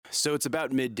So it's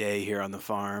about midday here on the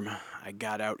farm. I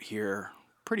got out here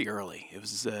pretty early. It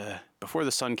was before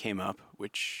the sun came up,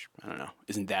 which, I don't know,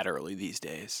 isn't that early these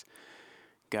days.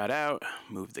 Got out,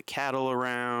 moved the cattle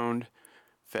around,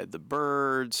 fed the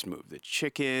birds, moved the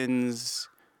chickens,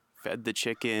 fed the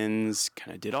chickens,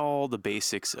 kind of did all the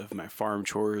basics of my farm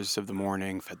chores of the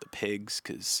morning, fed the pigs,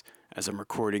 because as I'm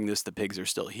recording this, the pigs are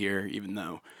still here, even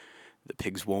though the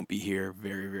pigs won't be here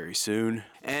very, very soon.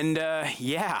 And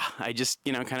yeah, I just,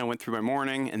 kind of went through my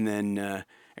morning and then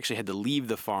actually had to leave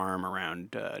the farm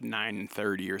around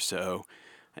 9:30 or so.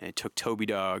 And I took Toby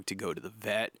Dog to go to the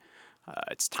vet.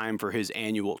 It's time for his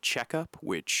annual checkup,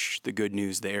 which the good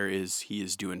news there is he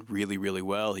is doing really, really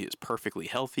well. He is perfectly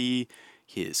healthy.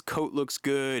 His coat looks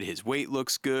good. His weight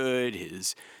looks good.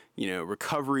 His,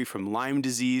 recovery from Lyme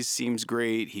disease seems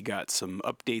great. He got some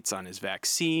updates on his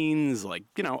vaccines,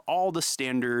 all the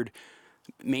standard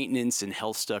maintenance and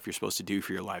health stuff you're supposed to do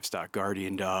for your livestock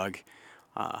guardian dog.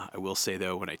 I will say,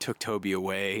 though, when I took Toby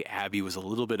away, Abby was a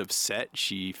little bit upset.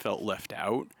 She felt left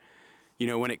out.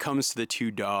 When it comes to the two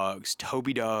dogs,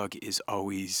 Toby Dog is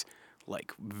always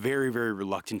very, very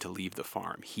reluctant to leave the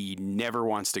farm. He never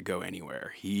wants to go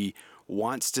anywhere. He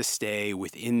wants to stay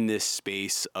within this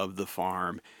space of the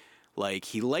farm.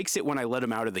 He likes it when I let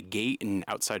him out of the gate and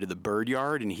outside of the bird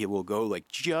yard, and he will go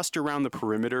just around the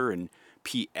perimeter and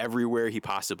pee everywhere he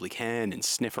possibly can and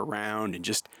sniff around and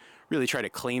just really try to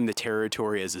claim the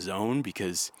territory as his own,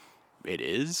 because it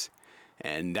is.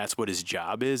 And that's what his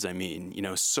job is. I mean,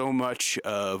 so much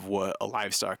of what a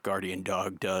livestock guardian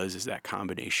dog does is that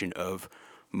combination of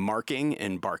marking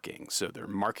and barking. So they're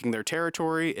marking their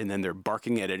territory and then they're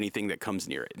barking at anything that comes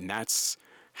near it. And that's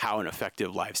how an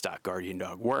effective livestock guardian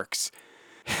dog works.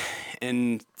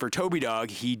 And for Toby Dog,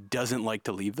 he doesn't like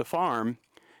to leave the farm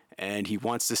and he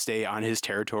wants to stay on his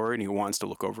territory and he wants to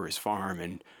look over his farm.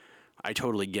 And I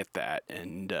totally get that.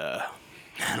 And I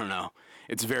don't know.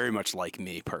 It's very much like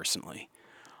me personally.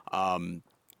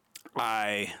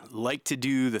 I like to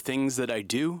do the things that I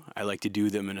do. I like to do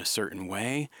them in a certain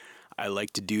way. I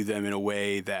like to do them in a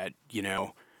way that,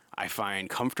 I find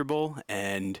comfortable,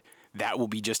 and that will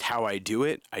be just how I do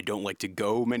it. I don't like to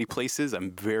go many places.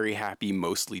 I'm very happy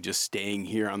mostly just staying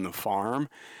here on the farm,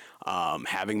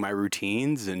 having my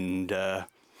routines and,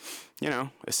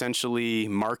 essentially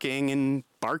marking and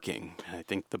barking. I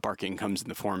think the barking comes in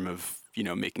the form of,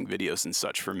 making videos and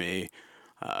such for me.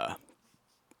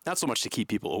 Not so much to keep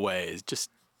people away. It's just,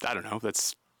 I don't know,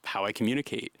 that's how I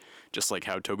communicate. Just like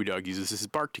how Toby Dog uses his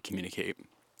bark to communicate.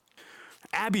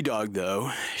 Abby Dog,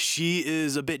 though, she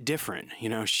is a bit different.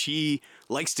 She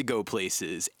likes to go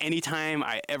places. Anytime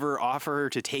I ever offer her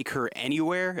to take her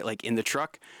anywhere, in the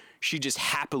truck, she just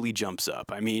happily jumps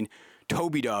up. I mean,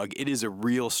 Toby Dog, it is a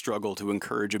real struggle to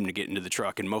encourage him to get into the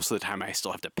truck, and most of the time I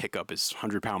still have to pick up his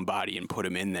 100-pound body and put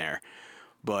him in there.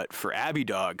 But for Abby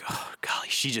Dog, oh, golly,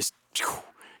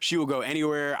 she will go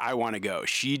anywhere I want to go.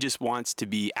 She just wants to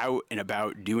be out and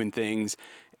about doing things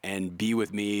and be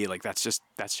with me.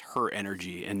 That's her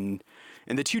energy. And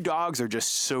the two dogs are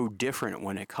just so different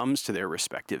when it comes to their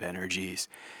respective energies.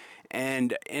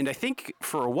 And I think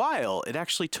for a while, it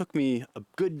actually took me a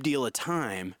good deal of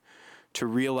time to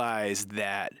realize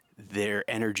that their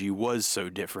energy was so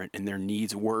different and their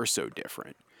needs were so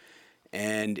different.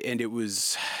 And it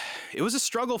was a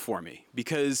struggle for me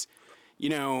because,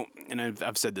 and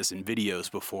I've said this in videos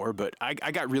before, but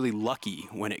I got really lucky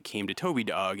when it came to Toby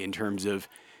Dog in terms of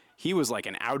he was like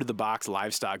an out-of-the-box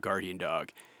livestock guardian dog.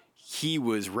 He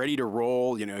was ready to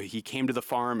roll. He came to the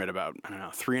farm at about,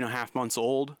 3.5 months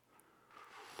old.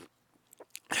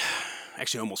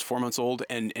 Actually, almost 4 months old.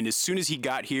 And as soon as he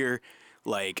got here,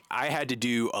 I had to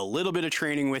do a little bit of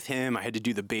training with him. I had to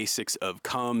do the basics of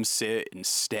come, sit, and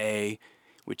stay,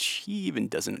 which he even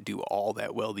doesn't do all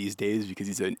that well these days because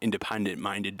he's an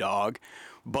independent-minded dog.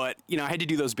 But, I had to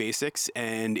do those basics,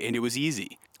 and it was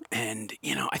easy. And,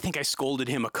 I think I scolded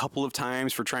him a couple of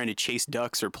times for trying to chase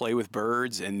ducks or play with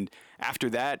birds. And after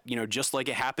that, just like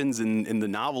it happens in the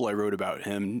novel I wrote about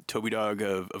him, Toby Dog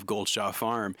of Goldshaw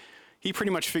Farm, he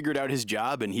pretty much figured out his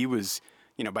job, and he was,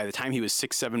 by the time he was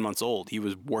 6-7 months old, he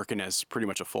was working as pretty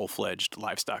much a full-fledged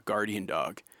livestock guardian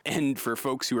dog. And for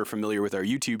folks who are familiar with our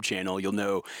YouTube channel, you'll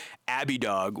know Abby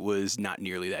Dog was not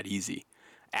nearly that easy.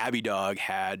 Abby Dog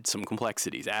had some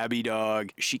complexities. Abby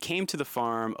Dog, she came to the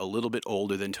farm a little bit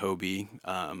older than Toby,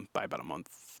 by about a month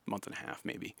and a half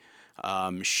maybe.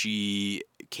 She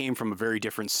came from a very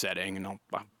different setting, and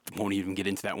I won't even get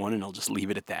into that one, and I'll just leave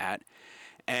it at that.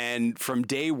 And from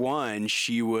day one,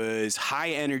 she was high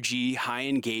energy, high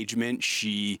engagement.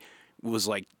 She was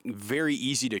very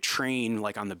easy to train,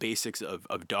 like on the basics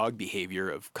of dog behavior,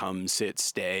 of come, sit,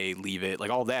 stay, leave it, like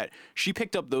all that. She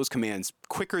picked up those commands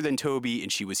quicker than Toby,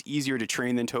 and she was easier to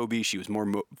train than Toby. She was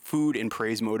more food and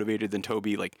praise motivated than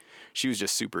Toby. Like, she was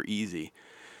just super easy.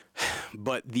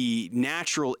 But the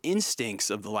natural instincts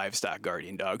of the livestock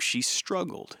guardian dog, she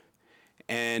struggled.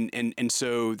 And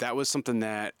so that was something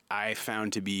that I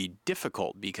found to be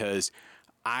difficult, because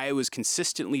I was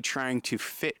consistently trying to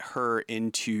fit her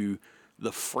into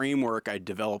the framework I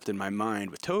developed in my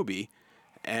mind with Toby,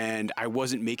 and I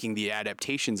wasn't making the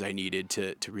adaptations I needed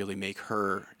to really make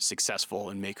her successful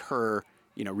and make her,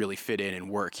 really fit in and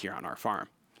work here on our farm.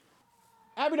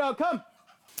 Abby dog, come!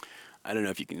 I don't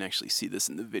know if you can actually see this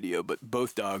in the video, but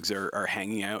both dogs are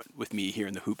hanging out with me here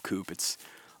in the hoop coop. It's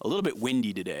a little bit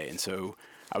windy today, and so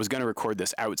I was going to record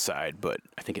this outside, but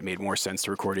I think it made more sense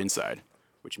to record inside,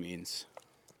 which means,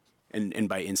 and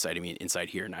by inside, I mean inside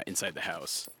here, not inside the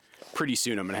house. Pretty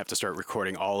soon I'm going to have to start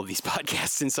recording all of these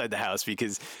podcasts inside the house,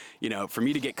 because, for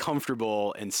me to get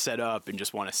comfortable and set up and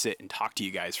just want to sit and talk to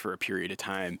you guys for a period of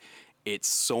time, it's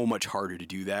so much harder to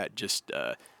do that just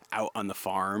out on the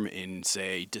farm in,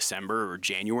 say, December or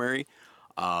January.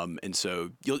 And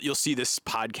so you'll see this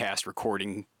podcast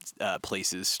recording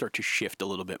places start to shift a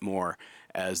little bit more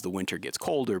as the winter gets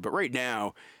colder. But right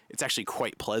now, it's actually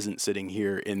quite pleasant sitting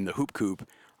here in the hoop coop.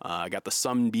 I got the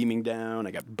sun beaming down.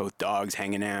 I got both dogs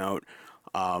hanging out.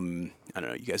 I don't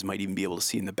know, you guys might even be able to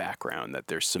see in the background that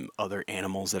there's some other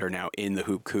animals that are now in the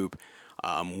hoop coop.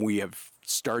 We have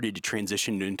started to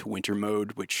transition into winter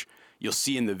mode, which you'll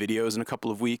see in the videos in a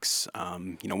couple of weeks.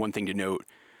 One thing to note,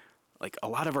 like, a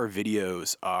lot of our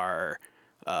videos are,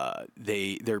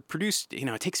 they're produced,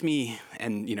 it takes me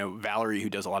and, Valerie, who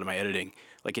does a lot of my editing,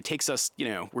 like, it takes us,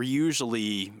 we're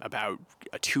usually about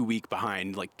a 2-week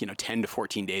behind, like, 10 to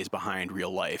 14 days behind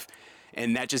real life.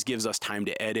 And that just gives us time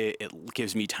to edit. It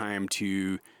gives me time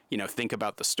to, think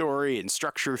about the story and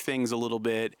structure things a little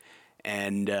bit.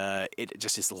 And it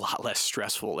just is a lot less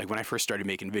stressful. Like, when I first started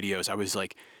making videos, I was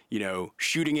like,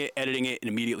 shooting it, editing it, and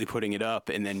immediately putting it up,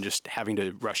 and then just having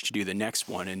to rush to do the next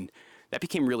one. And that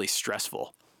became really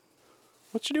stressful.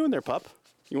 What you doing there, pup?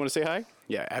 You want to say hi?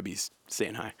 Yeah, Abby's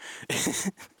saying hi.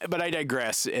 But I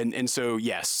digress. And so,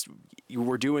 yes,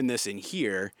 we're doing this in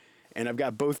here, and I've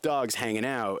got both dogs hanging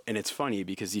out. And it's funny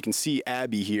because you can see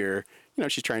Abby here.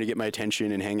 She's trying to get my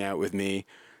attention and hang out with me.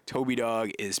 Toby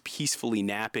dog is peacefully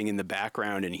napping in the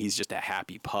background, and he's just a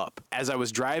happy pup. As I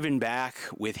was driving back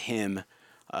with him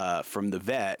from the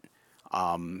vet,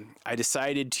 I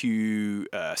decided to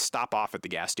stop off at the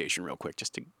gas station real quick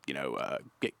just to,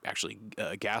 get actually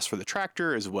gas for the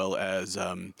tractor, as well as,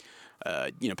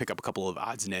 pick up a couple of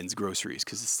odds and ends groceries,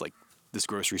 because it's like this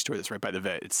grocery store that's right by the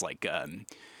vet. It's like,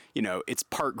 it's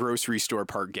part grocery store,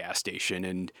 part gas station,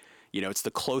 and it's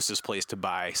the closest place to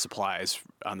buy supplies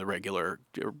on the regular,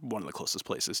 or one of the closest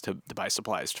places to buy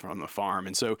supplies from the farm.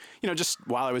 And so, just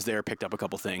while I was there, picked up a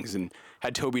couple things and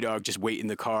had Toby dog just wait in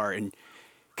the car. And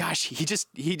gosh, he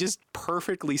just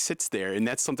perfectly sits there. And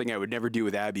that's something I would never do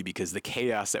with Abby, because the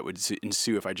chaos that would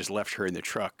ensue if I just left her in the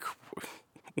truck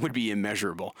would be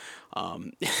immeasurable.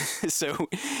 So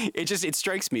it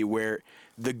strikes me where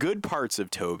the good parts of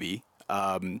Toby,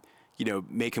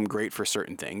 make him great for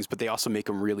certain things, but they also make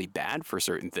him really bad for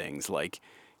certain things. Like,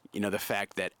 the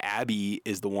fact that Abby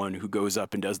is the one who goes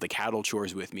up and does the cattle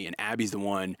chores with me, and Abby's the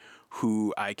one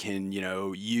who I can,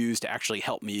 use to actually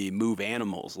help me move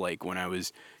animals. Like when I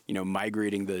was,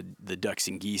 migrating the ducks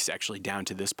and geese actually down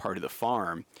to this part of the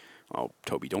farm. Oh,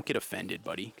 Toby, don't get offended,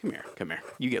 buddy. Come here.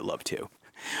 You get love too.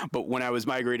 But when I was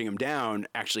migrating them down,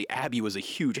 actually Abby was a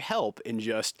huge help in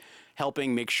just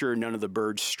helping make sure none of the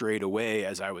birds strayed away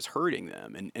as I was herding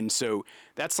them. And so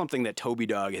that's something that Toby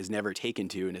dog has never taken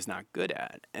to and is not good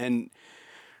at. And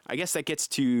I guess that gets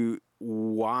to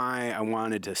why I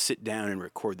wanted to sit down and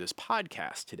record this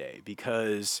podcast today,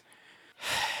 because,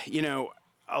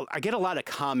 I get a lot of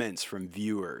comments from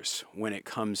viewers when it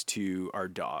comes to our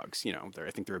dogs.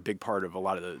 I think they're a big part of a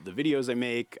lot of the videos I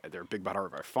make. They're a big part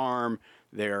of our farm.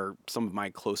 They're some of my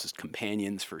closest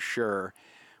companions for sure.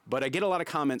 But I get a lot of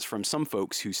comments from some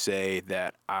folks who say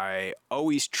that I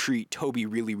always treat Toby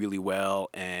really, really well,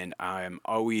 and I'm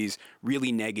always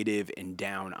really negative and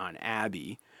down on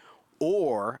Abby.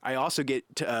 Or I also get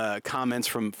comments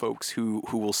from folks who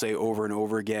will say over and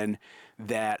over again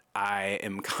that I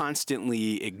am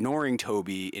constantly ignoring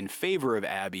Toby in favor of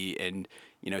Abby, and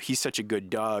he's such a good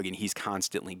dog and he's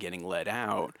constantly getting let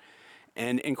out.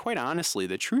 And quite honestly,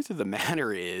 the truth of the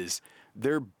matter is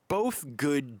they're both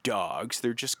good dogs.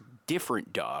 They're just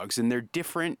different dogs, and they're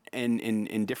different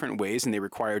in different ways, and they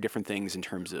require different things in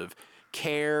terms of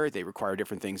care. They require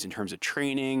different things in terms of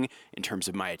training, in terms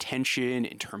of my attention,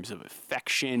 in terms of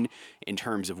affection, in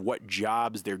terms of what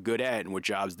jobs they're good at and what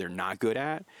jobs they're not good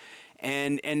at.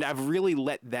 And I've really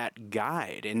let that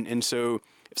guide. And so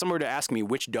if someone were to ask me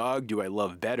which dog do I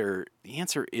love better, the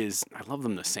answer is I love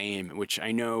them the same, which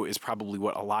I know is probably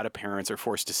what a lot of parents are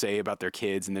forced to say about their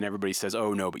kids. And then everybody says,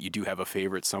 oh no, but you do have a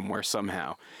favorite somewhere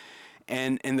somehow.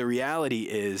 And the reality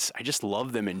is I just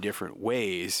love them in different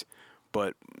ways,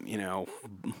 but,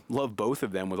 love both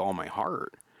of them with all my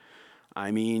heart.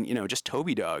 I mean, just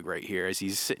Toby Dog right here as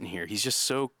he's sitting here. He's just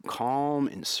so calm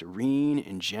and serene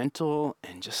and gentle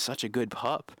and just such a good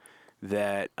pup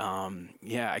that,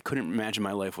 I couldn't imagine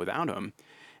my life without him.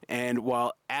 And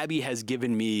while Abby has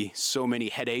given me so many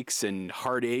headaches and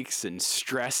heartaches and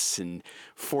stress and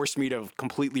forced me to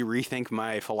completely rethink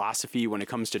my philosophy when it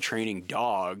comes to training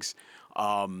dogs,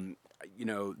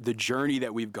 the journey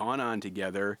that we've gone on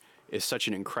together is such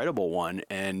an incredible one.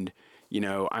 And,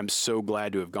 I'm so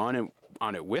glad to have gone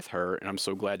on it with her, and I'm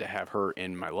so glad to have her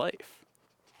in my life.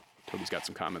 Toby's got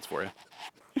some comments for you.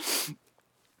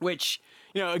 Which,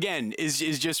 again, is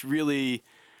just really,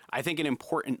 I think, an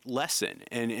important lesson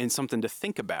and something to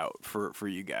think about for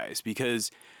you guys, because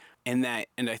and I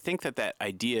think that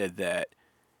idea that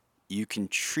you can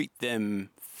treat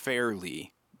them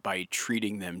fairly by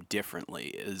treating them differently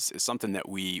is something that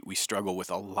we struggle with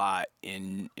a lot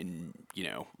in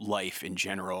life in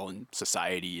general and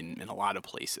society and in a lot of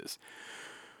places.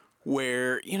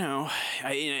 Where,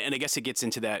 I guess it gets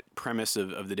into that premise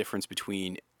of the difference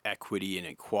between equity and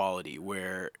equality,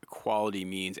 where equality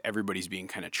means everybody's being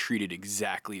kind of treated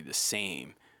exactly the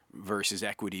same versus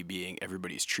equity being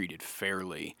everybody's treated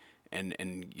fairly.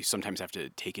 And you sometimes have to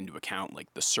take into account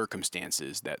like the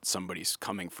circumstances that somebody's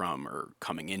coming from or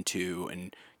coming into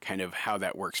and kind of how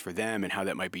that works for them and how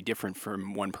that might be different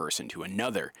from one person to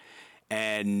another.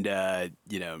 And,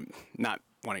 not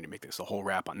wanting to make this a whole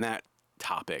wrap on that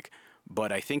topic,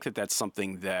 but I think that that's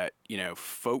something that,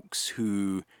 folks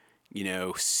who,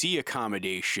 see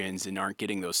accommodations and aren't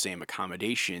getting those same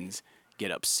accommodations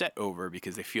get upset over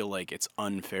because they feel like it's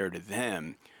unfair to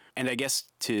them. And I guess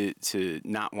to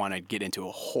not want to get into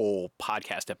a whole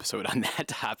podcast episode on that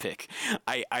topic,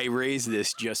 I raise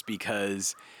this just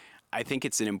because I think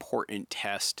it's an important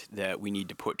test that we need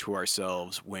to put to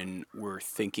ourselves when we're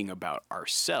thinking about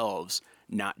ourselves,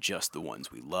 not just the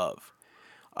ones we love.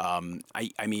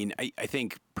 I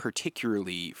think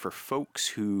particularly for folks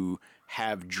who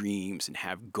have dreams and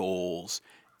have goals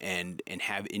and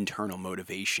have internal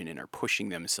motivation and are pushing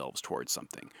themselves towards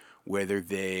something, whether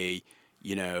they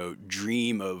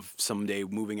dream of someday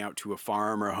moving out to a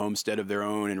farm or a homestead of their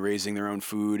own and raising their own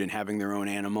food and having their own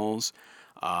animals.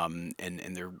 And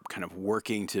they're kind of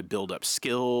working to build up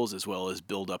skills as well as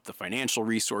build up the financial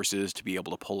resources to be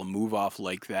able to pull a move off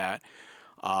like that.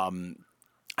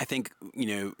 I think,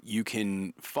 you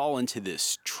can fall into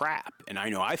this trap, and I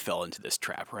know I fell into this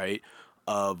trap, right?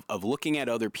 Of looking at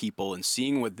other people and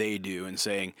seeing what they do and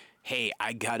saying, hey,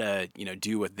 I gotta,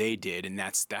 do what they did. And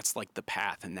that's like the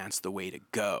path and that's the way to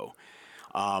go.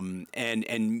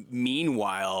 And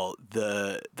meanwhile,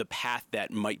 the path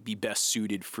that might be best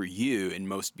suited for you and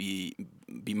be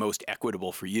most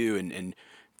equitable for you and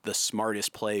the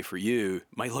smartest play for you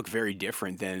might look very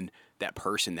different than that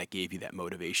person that gave you that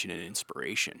motivation and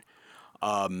inspiration.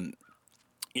 And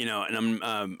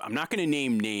I'm not going to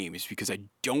name names because I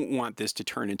don't want this to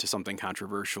turn into something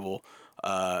controversial,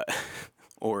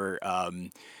 or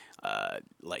I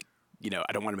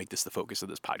don't want to make this the focus of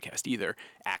this podcast either,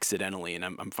 accidentally. And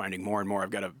I'm finding more and more I've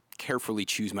got to carefully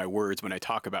choose my words when I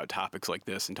talk about topics like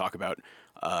this and talk about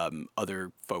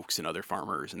other folks and other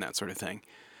farmers and that sort of thing.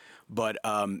 But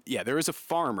there was a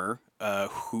farmer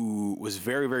who was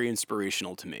very, very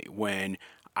inspirational to me when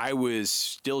I was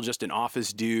still just an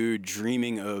office dude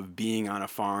dreaming of being on a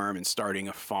farm and starting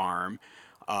a farm.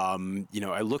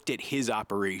 I looked at his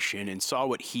operation and saw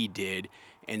what he did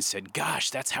and said, gosh,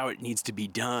 that's how it needs to be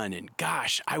done. And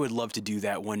gosh, I would love to do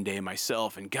that one day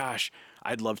myself. And gosh,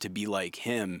 I'd love to be like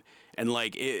him. And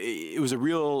it was a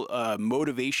real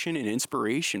motivation and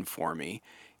inspiration for me.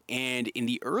 And in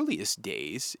the earliest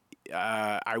days,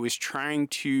 I was trying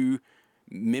to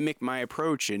mimic my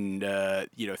approach and,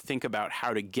 think about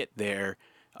how to get there.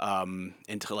 And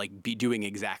to be doing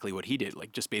exactly what he did,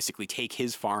 just basically take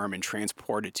his farm and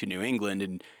transport it to New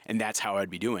England. And that's how I'd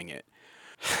be doing it.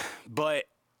 But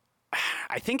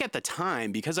I think at the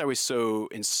time, because I was so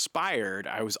inspired,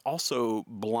 I was also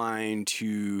blind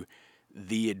to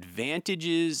the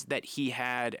advantages that he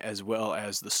had as well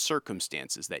as the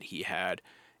circumstances that he had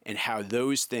and how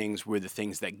those things were the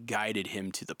things that guided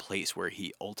him to the place where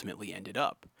he ultimately ended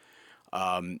up.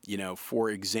 For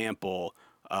example,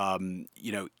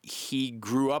 he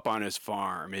grew up on his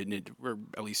farm, or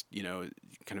at least,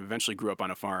 kind of eventually grew up on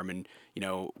a farm, and,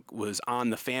 was on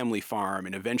the family farm,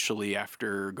 and eventually,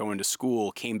 after going to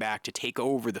school, came back to take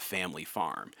over the family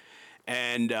farm.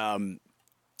 And,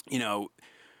 you know,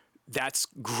 that's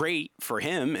great for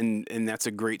him, and that's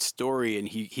a great story, and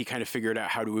he kind of figured out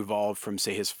how to evolve from,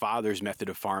 say, his father's method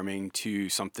of farming to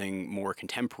something more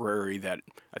contemporary that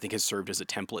I think has served as a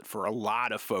template for a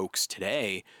lot of folks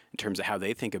today in terms of how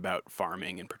they think about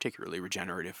farming, and particularly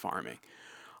regenerative farming.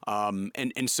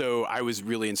 And so I was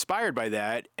really inspired by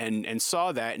that, and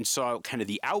saw that, and saw kind of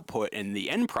the output and the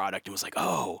end product, and was like,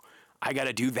 oh, I got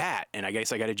to do that, and I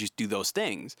guess I got to just do those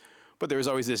things. But there was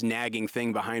always this nagging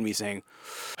thing behind me saying,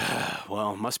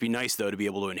 well, must be nice, though, to be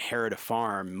able to inherit a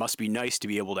farm. Must be nice to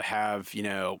be able to have,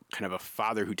 kind of a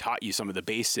father who taught you some of the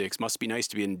basics. Must be nice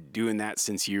to be doing that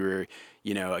since you were,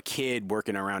 a kid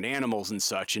working around animals and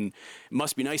such. And it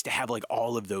must be nice to have like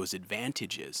all of those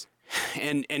advantages.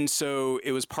 And so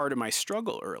it was part of my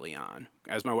struggle early on.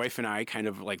 As my wife and I kind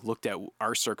of like looked at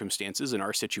our circumstances and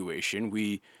our situation,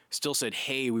 we still said,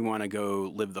 hey, we want to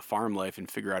go live the farm life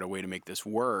and figure out a way to make this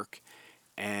work.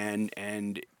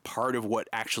 And part of what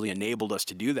actually enabled us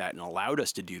to do that and allowed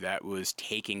us to do that was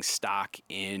taking stock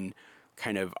in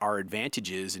kind of our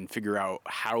advantages and figure out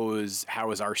how is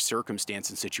our circumstance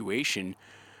and situation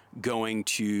going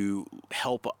to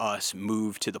help us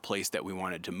move to the place that we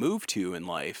wanted to move to in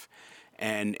life,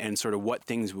 and sort of what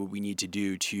things would we need to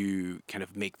do to kind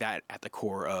of make that at the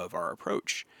core of our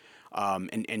approach.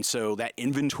 And so that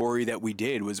inventory that we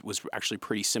did was actually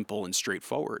pretty simple and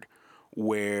straightforward,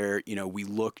 where, we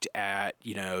looked at,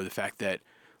 the fact that,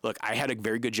 look, I had a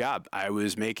very good job. I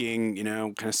was making,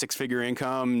 kind of six-figure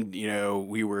income.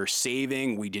 We were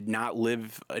saving. We did not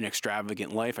live an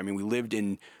extravagant life. I mean, we lived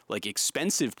in like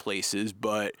expensive places,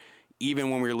 but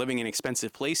even when we were living in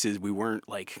expensive places, we weren't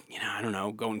like, I don't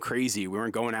know, going crazy. We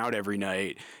weren't going out every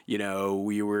night.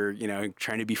 We were,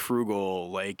 trying to be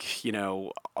frugal, like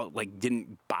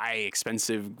didn't buy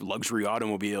expensive luxury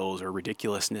automobiles or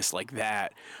ridiculousness like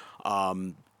that.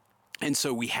 And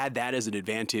so we had that as an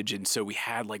advantage. And so we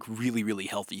had like really, really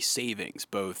healthy savings,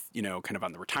 both, kind of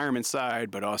on the retirement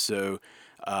side, but also,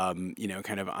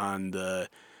 kind of on the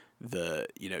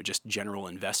just general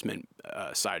investment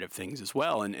side of things as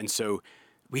well. And so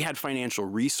we had financial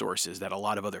resources that a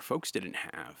lot of other folks didn't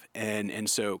have. And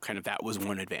so kind of that was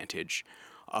one advantage.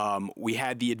 We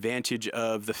had the advantage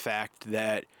of the fact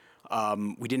that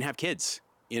we didn't have kids.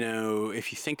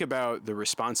 If you think about the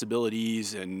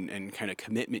responsibilities and kind of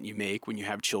commitment you make when you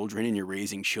have children and you're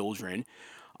raising children,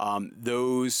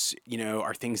 those,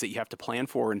 are things that you have to plan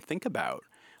for and think about.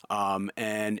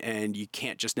 And you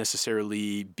can't just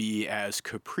necessarily be as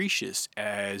capricious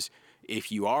as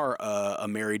if you are a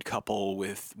married couple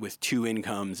with two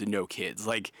incomes and no kids.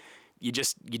 Like, you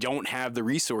don't have the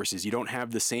resources. You don't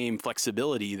have the same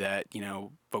flexibility that,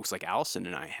 folks like Allison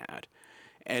and I had.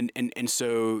 And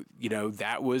so,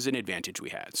 that was an advantage we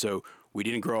had. So we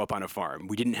didn't grow up on a farm.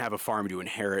 We didn't have a farm to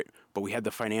inherit, but we had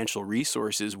the financial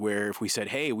resources where if we said,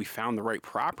 hey, we found the right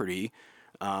property,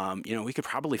 we could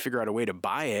probably figure out a way to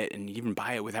buy it and even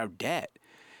buy it without debt.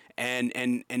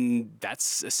 And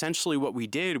that's essentially what we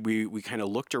did. We kind of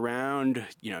looked around,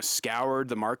 scoured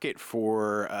the market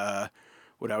for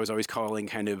what I was always calling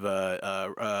kind of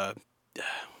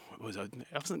it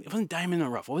wasn't diamond in the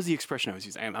rough. What was the expression I was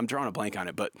using? I'm drawing a blank on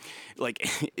it, but like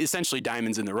essentially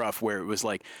diamonds in the rough, where it was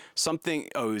like something.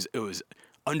 Oh, it was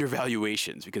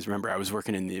undervaluations, because remember, I was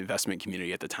working in the investment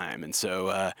community at the time, and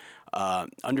so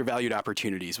undervalued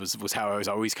opportunities was how I was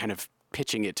always kind of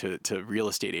pitching it to real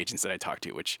estate agents that I talked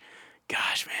to. Which,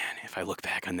 gosh, man, if I look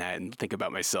back on that and think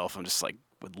about myself, I'm just like,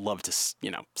 would love to,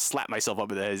 slap myself up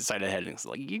the side of the head and it's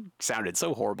like, you sounded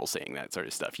so horrible saying that sort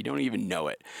of stuff. You don't even know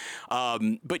it.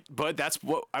 But that's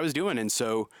what I was doing. And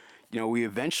so, we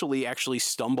eventually actually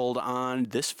stumbled on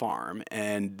this farm,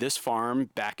 and this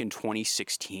farm back in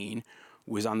 2016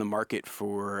 was on the market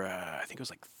for, I think it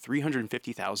was like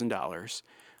 $350,000.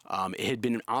 It had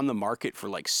been on the market for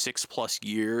like 6+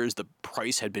 years. The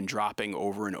price had been dropping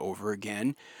over and over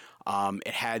again.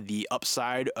 It had the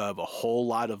upside of a whole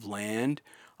lot of land,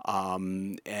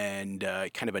 and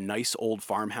kind of a nice old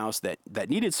farmhouse that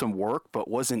needed some work, but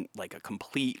wasn't like a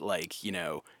complete,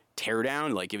 tear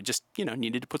down. Like, it just,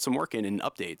 needed to put some work in and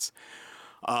updates.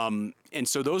 And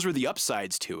so those were the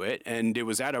upsides to it. And it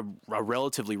was at a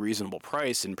relatively reasonable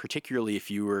price. And particularly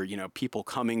if you were, people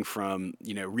coming from,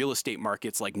 real estate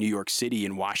markets like New York City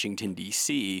and Washington,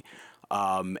 D.C.,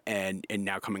 And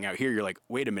now coming out here, you're like,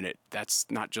 wait a minute, that's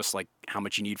not just like how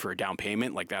much you need for a down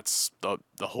payment. Like that's the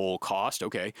whole cost.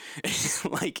 Okay.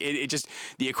 Like it just,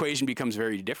 the equation becomes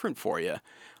very different for you.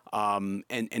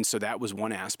 And so that was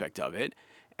one aspect of it.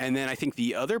 And then I think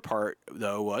the other part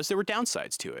though was there were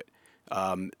downsides to it.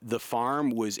 The farm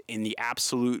was in the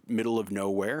absolute middle of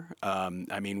nowhere.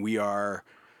 I mean,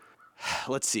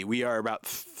 let's see, we are about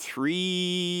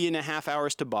 3.5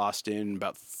 hours to Boston,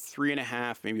 about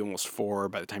 3.5, maybe almost 4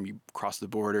 by the time you cross the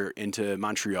border into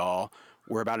Montreal.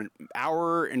 We're about an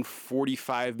hour and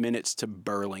 45 minutes to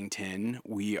Burlington.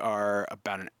 We are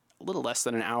about a little less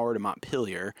than an hour to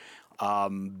Montpelier.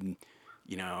 Like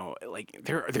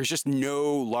there's just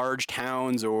no large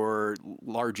towns or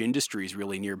large industries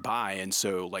really nearby. And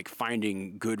so like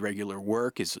finding good regular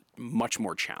work is much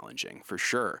more challenging for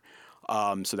sure.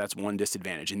 So that's one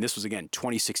disadvantage. And this was, again,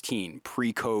 2016,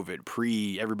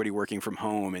 pre-COVID, everybody working from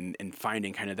home and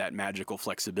finding kind of that magical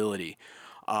flexibility.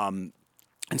 And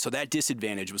so that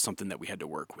disadvantage was something that we had to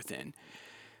work within.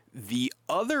 The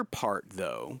other part,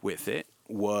 though, with it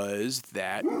was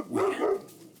that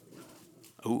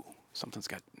something's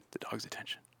got the dog's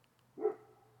attention.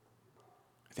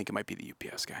 I think it might be the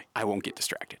UPS guy. I won't get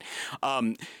distracted.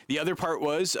 The other part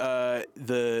was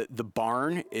the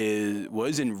barn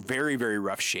was in very, very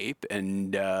rough shape,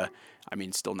 and I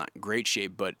mean, still not in great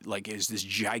shape, but like is this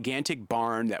gigantic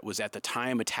barn that was at the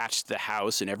time attached to the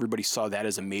house, and everybody saw that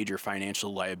as a major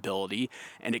financial liability,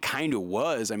 and it kind of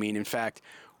was. I mean, in fact,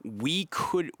 we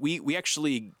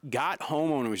actually got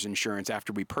homeowners insurance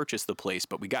after we purchased the place,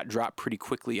 but we got dropped pretty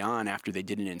quickly on after they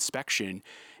did an inspection.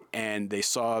 And they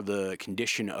saw the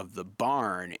condition of the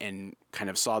barn and kind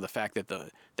of saw the fact that the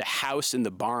house and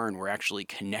the barn were actually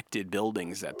connected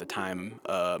buildings at the time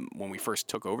when we first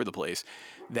took over the place,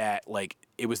 that like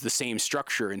it was the same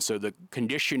structure. And so the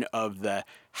condition of the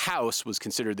house was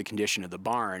considered the condition of the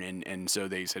barn. And so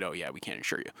they said, oh, yeah, we can't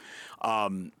insure you.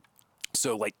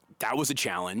 So like that was a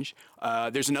challenge.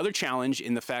 There's another challenge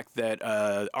in the fact that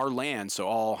our land, so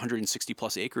all 160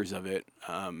 plus acres of it,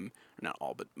 not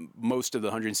all, but most of the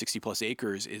 160 plus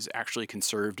acres is actually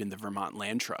conserved in the Vermont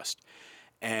Land Trust.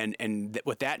 And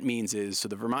what that means is, so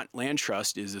the Vermont Land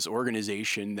Trust is this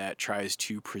organization that tries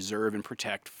to preserve and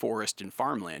protect forest and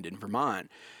farmland in Vermont.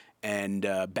 And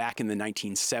back in the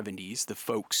 1970s, the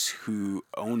folks who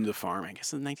owned the farm, I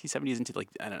guess in the 1970s into like,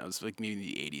 I don't know, it was like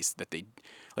maybe the 80s that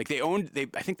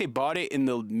I think they bought it in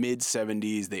the mid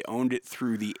 70s. They owned it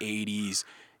through the 80s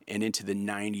and into the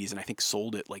 90s, and I think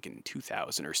sold it like in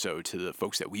 2000 or so to the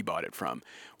folks that we bought it from.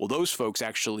 Well, those folks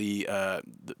actually, not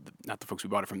the folks we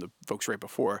bought it from, the folks right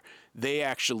before, they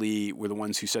actually were the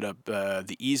ones who set up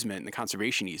the easement, the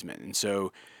conservation easement. And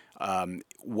so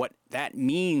what that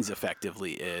means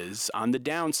effectively is, on the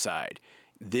downside,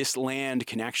 this land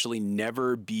can actually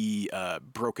never be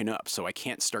broken up. So I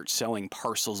can't start selling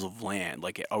parcels of land.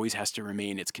 Like it always has to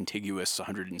remain its contiguous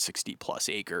 160 plus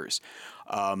acres.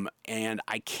 And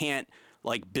I can't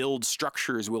like build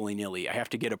structures willy-nilly. I have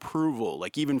to get approval.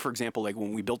 Like even, for example, like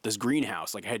when we built this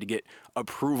greenhouse, like I had to get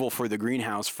approval for the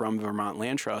greenhouse from Vermont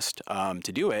Land Trust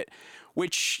to do it,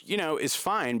 which, you know, is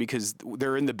fine because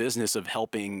they're in the business of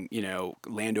helping, you know,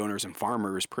 landowners and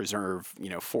farmers preserve, you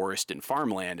know, forest and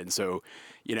farmland. And so,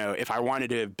 you know, if I wanted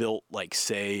to have built like,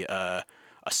 say,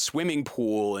 a swimming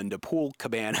pool and a pool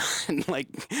cabana and like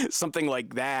something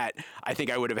like that, I think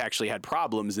I would have actually had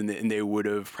problems and they would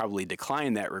have probably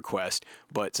declined that request.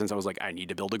 But since I was like, I need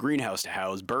to build a greenhouse to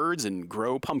house birds and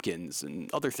grow pumpkins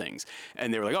and other things.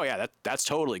 And they were like, oh yeah, that's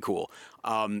totally cool.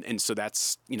 And so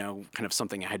that's, you know, kind of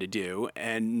something I had to do.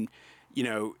 And, you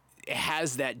know, it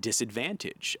has that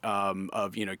disadvantage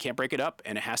of, you know, can't break it up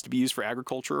and it has to be used for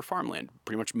agriculture or farmland,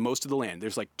 pretty much most of the land.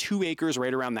 There's like 2 acres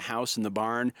right around the house and the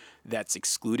barn that's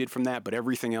excluded from that, but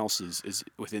everything else is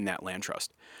within that land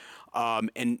trust.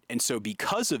 And so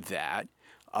because of that,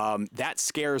 that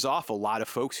scares off a lot of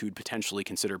folks who'd potentially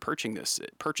consider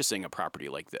purchasing a property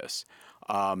like this.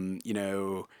 You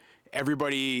know,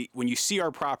 everybody, when you see our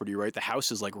property, right, the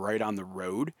house is like right on the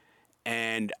road.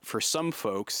 And for some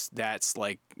folks, that's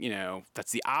like, you know,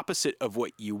 that's the opposite of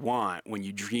what you want when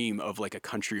you dream of like a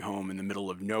country home in the middle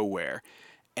of nowhere.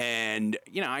 And,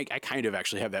 you know, I kind of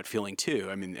actually have that feeling too.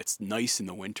 I mean, it's nice in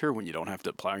the winter when you don't have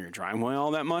to plow your driveway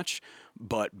all that much.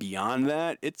 But beyond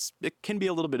that, it can be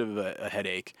a little bit of a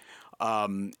headache.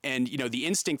 And, you know, the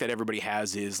instinct that everybody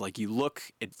has is like you look,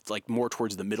 it's like more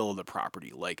towards the middle of the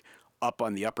property, like up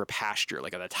on the upper pasture,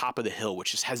 like at the top of the hill,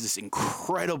 which just has this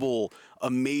incredible,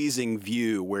 amazing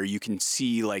view where you can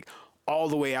see like all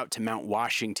the way out to Mount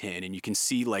Washington, and you can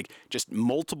see like just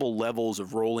multiple levels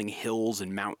of rolling hills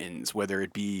and mountains, whether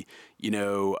it be, you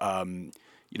know,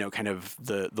 kind of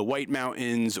the White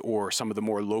Mountains or some of the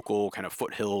more local kind of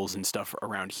foothills and stuff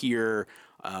around here,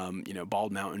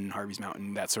 Bald Mountain, Harvey's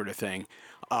Mountain, that sort of thing.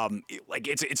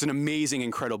 It's an amazing,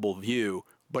 incredible view,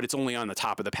 but it's only on the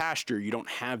top of the pasture. You don't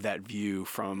have that view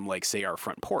from, like, say, our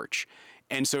front porch.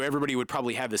 And so everybody would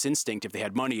probably have this instinct if they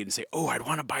had money and say, oh, I'd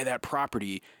want to buy that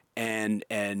property and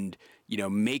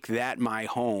make that my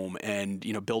home and,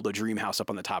 build a dream house up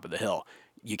on the top of the hill.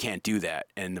 You can't do that.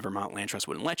 And the Vermont Land Trust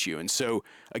wouldn't let you. And so,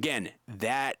 again,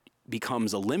 that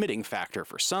becomes a limiting factor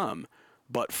for some.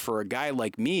 But for a guy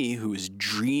like me who is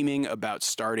dreaming about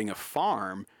starting a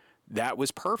farm, that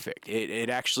was perfect. It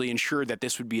actually ensured that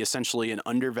this would be essentially an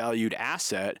undervalued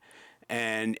asset,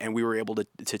 and we were able to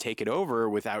take it over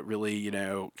without really,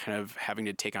 kind of having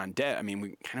to take on debt. I mean,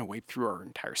 we kind of wiped through our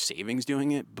entire savings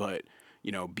doing it, but,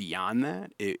 beyond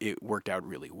that, it worked out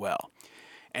really well.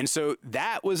 And so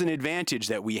that was an advantage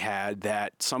that we had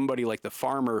that somebody like the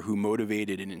farmer who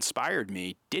motivated and inspired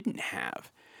me didn't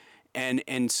have.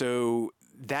 And so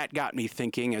that got me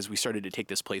thinking as we started to take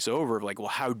this place over of like, well,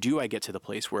 how do I get to the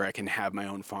place where I can have my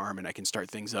own farm and I can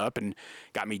start things up, and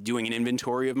got me doing an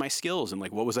inventory of my skills and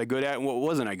like, what was I good at and what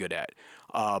wasn't I good at?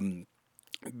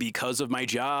 Because of my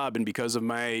job and because of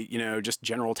my, just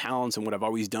general talents and what I've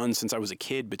always done since I was a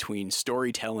kid between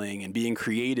storytelling and being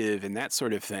creative and that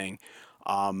sort of thing.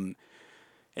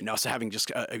 And also having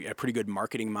just a pretty good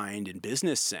marketing mind and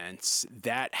business sense,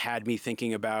 that had me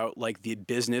thinking about like the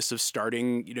business of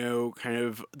starting, kind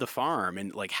of the farm,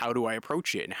 and like, how do I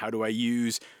approach it, and how do I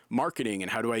use marketing, and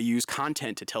how do I use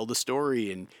content to tell the story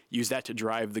and use that to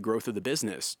drive the growth of the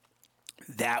business.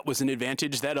 That was an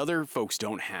advantage that other folks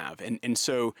don't have. And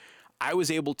so I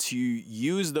was able to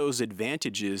use those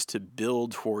advantages to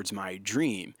build towards my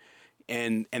dream.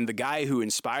 And the guy who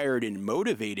inspired and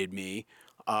motivated me,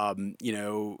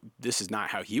 this is not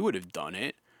how he would have done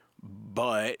it,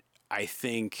 but I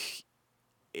think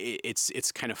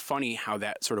it's kind of funny how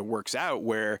that sort of works out,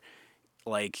 where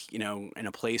like, in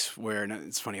a place where, and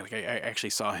it's funny, like I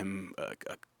actually saw him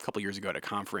a couple years ago at a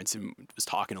conference and was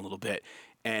talking a little bit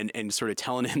and sort of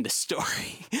telling him the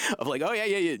story of like, oh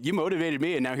yeah, you motivated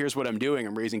me and now here's what I'm doing.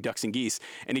 I'm raising ducks and geese.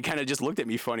 And he kind of just looked at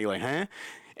me funny, like, huh?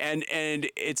 And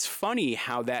it's funny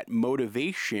how that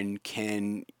motivation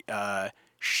can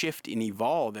shift and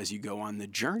evolve as you go on the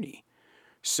journey.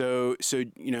 So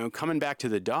coming back to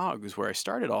the dogs where I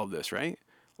started all of this, right?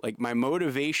 Like, my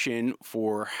motivation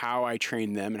for how I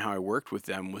trained them and how I worked with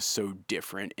them was so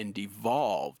different and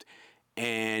evolved.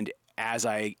 And as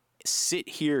I sit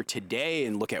here today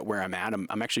and look at where I'm at,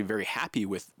 I'm actually very happy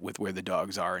with where the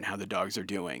dogs are and how the dogs are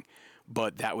doing.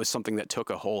 But that was something that took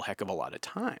a whole heck of a lot of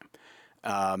time.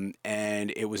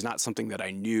 And it was not something that I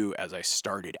knew as I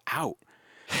started out.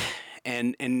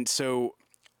 And so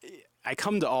I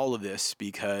come to all of this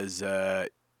because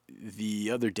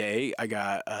the other day I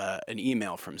got an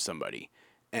email from somebody,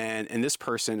 and this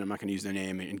person, I'm not going to use their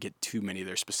name and get too many of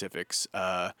their specifics,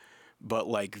 but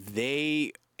like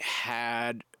they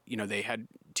had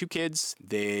two kids.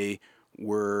 They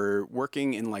were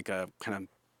working in like a kind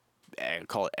of,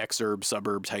 call it exurb,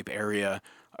 suburb type area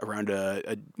around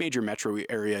a major metro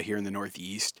area here in the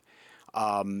Northeast.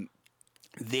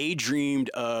 They dreamed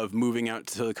of moving out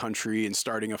to the country and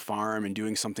starting a farm and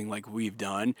doing something like we've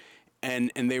done.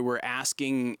 And they were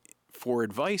asking for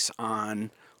advice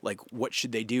on like, what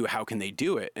should they do? How can they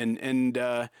do it? And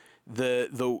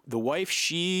the wife,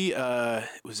 she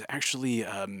was actually,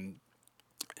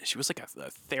 she was like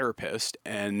a therapist,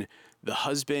 and the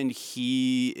husband,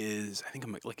 he is, I think,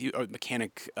 a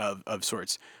mechanic of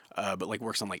sorts, but like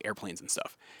works on like airplanes and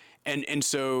stuff. And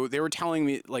so they were telling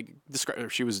me, like,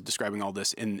 she was describing all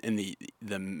this in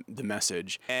the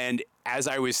message. And as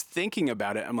I was thinking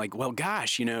about it, I'm like, well,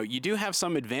 gosh, you do have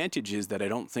some advantages that I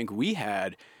don't think we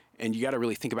had, and you got to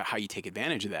really think about how you take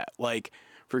advantage of that. Like,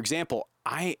 for example,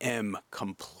 I am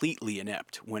completely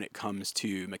inept when it comes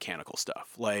to mechanical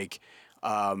stuff. Like,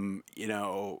 I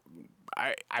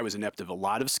was inept of a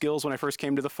lot of skills when I first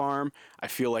came to the farm. I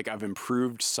feel like I've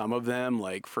improved some of them,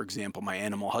 like, for example, my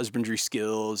animal husbandry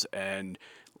skills, and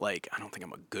like, I don't think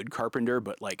I'm a good carpenter,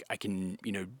 but like I can,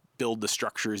 build the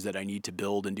structures that I need to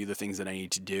build and do the things that I need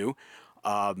to do.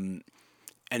 And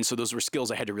so those were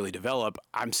skills I had to really develop.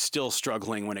 I'm still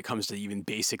struggling when it comes to even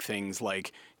basic things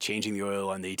like changing the oil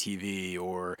on the ATV,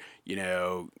 or,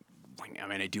 I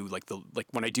mean, I do like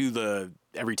when I do the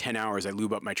every 10 hours, I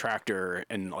lube up my tractor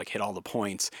and like hit all the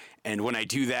points. And when I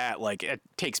do that, like it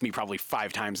takes me probably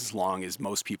 5 times as long as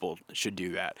most people should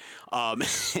do that. And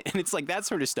it's like that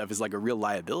sort of stuff is like a real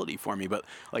liability for me. But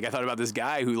like I thought about this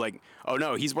guy who like, oh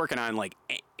no, he's working on like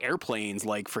airplanes,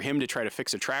 like for him to try to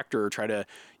fix a tractor or try to,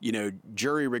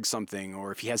 jury rig something,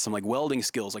 or if he has some like welding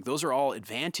skills, like those are all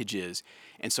advantages.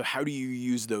 And so how do you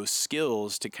use those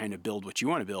skills to kind of build what you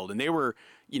want to build? And they were,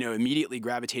 immediately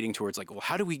gravitating towards like, well,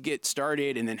 how do we get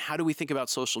started? And then how do we think about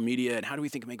social media, and how do we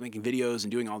think of making videos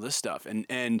and doing all this stuff? And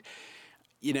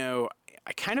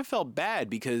I kind of felt bad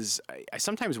because I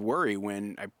sometimes worry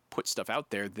when I put stuff out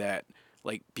there that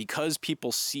like, because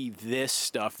people see this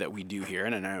stuff that we do here,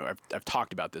 and I know I've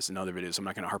talked about this in other videos, so I'm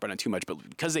not going to harp on it too much, but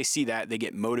because they see that, they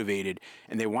get motivated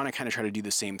and they want to kind of try to do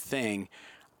the same thing.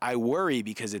 I worry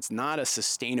because it's not a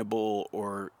sustainable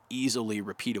or easily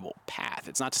repeatable path.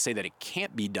 It's not to say that it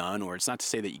can't be done, or it's not to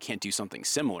say that you can't do something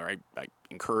similar. I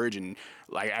encourage and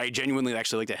I genuinely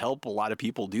actually like to help a lot of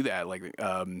people do that. Like,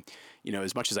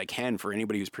 as much as I can for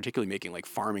anybody who's particularly making like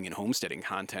farming and homesteading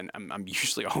content. I'm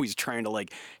usually always trying to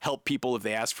like help people if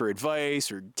they ask for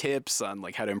advice or tips on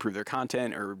like how to improve their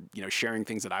content, or, sharing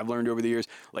things that I've learned over the years.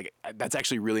 Like that's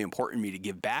actually really important to me to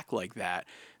give back like that.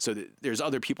 So that there's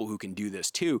other people who can do this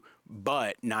too,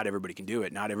 but not everybody can do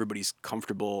it. Not everybody's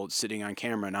comfortable sitting on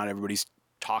camera. Not everybody's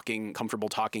comfortable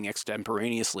talking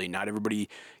extemporaneously. Not everybody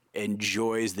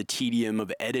enjoys the tedium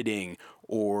of editing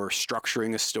or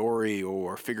structuring a story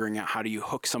or figuring out how do you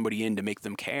hook somebody in to make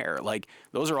them care. Like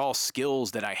those are all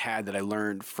skills that I had that I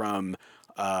learned from,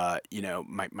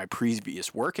 my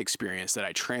previous work experience that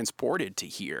I transported to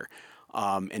here.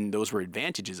 And those were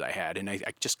advantages I had. And I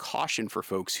just caution for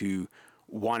folks who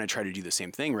want to try to do the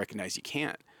same thing, recognize you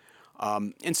can't.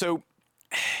 And so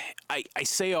I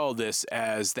say all this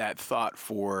as that thought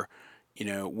for,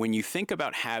 when you think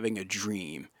about having a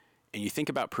dream and you think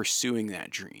about pursuing that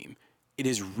dream, it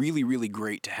is really, really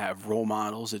great to have role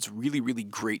models. It's really, really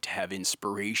great to have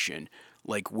inspiration.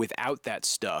 Like without that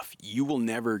stuff, you will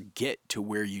never get to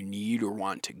where you need or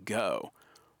want to go.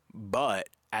 But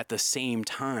at the same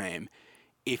time,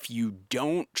 if you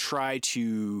don't try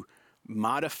to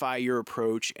modify your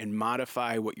approach and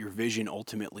modify what your vision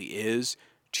ultimately is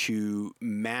to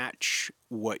match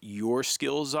what your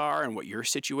skills are and what your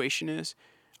situation is,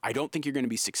 I don't think you're going to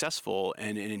be successful,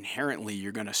 and inherently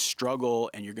you're going to struggle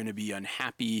and you're going to be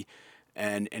unhappy,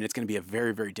 and it's going to be a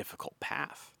very, very difficult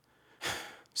path.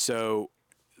 So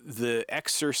the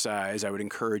exercise I would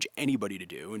encourage anybody to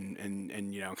do and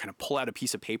kind of pull out a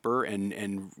piece of paper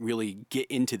and really get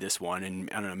into this one. And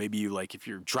I don't know, maybe you like, if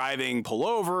you're driving, pull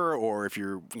over, or if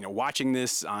you're, watching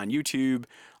this on YouTube,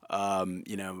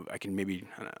 I can maybe,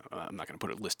 I don't know, I'm not going to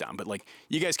put a list down, but like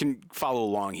you guys can follow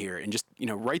along here and just,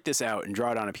 write this out and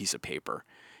draw it on a piece of paper.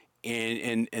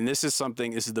 And this is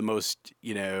the most,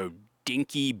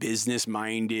 dinky business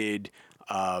minded,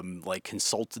 like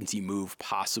consultancy move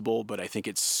possible, but I think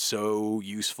it's so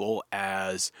useful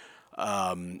as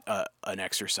an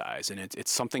exercise, and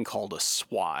it's something called a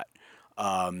SWOT.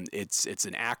 It's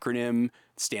an acronym. It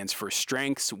stands for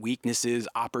strengths, weaknesses,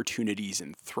 opportunities,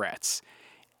 and threats.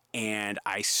 And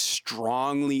I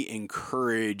strongly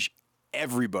encourage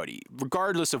everybody,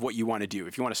 regardless of what you want to do,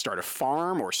 if you want to start a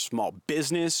farm or small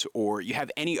business, or you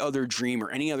have any other dream or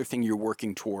any other thing you're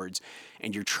working towards,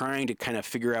 and you're trying to kind of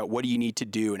figure out what do you need to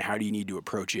do and how do you need to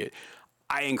approach it,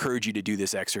 I encourage you to do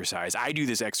this exercise. I do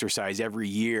this exercise every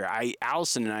year.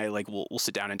 Allison and I we'll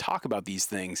sit down and talk about these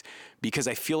things because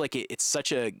I feel like it's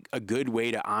such a good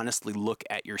way to honestly look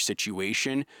at your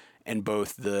situation and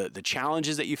both the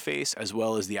challenges that you face as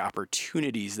well as the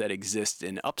opportunities that exist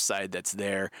and upside that's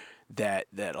there that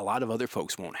a lot of other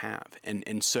folks won't have.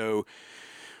 And so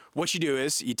what you do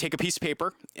is you take a piece of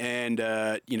paper and,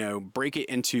 break it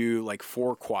into like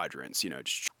 4 quadrants,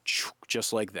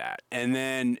 just like that. And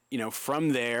then, from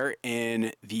there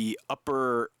in the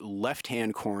upper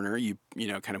left-hand corner, you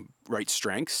kind of write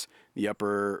strengths. The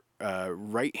upper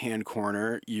right-hand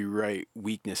corner, you write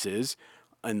weaknesses.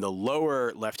 In the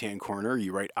lower left-hand corner,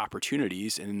 you write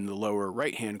opportunities. And in the lower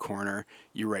right-hand corner,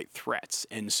 you write threats.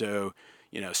 And so,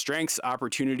 strengths,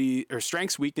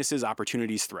 weaknesses,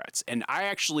 opportunities, threats. And I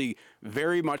actually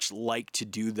very much like to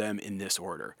do them in this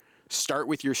order. Start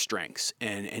with your strengths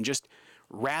and just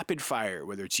rapid fire,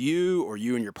 whether it's you or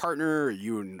you and your partner, or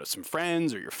you and some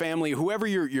friends or your family, whoever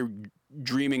you're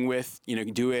dreaming with,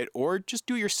 do it, or just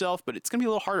do it yourself. But it's going to be a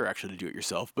little harder actually to do it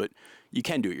yourself, but you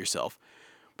can do it yourself.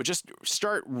 But just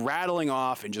start rattling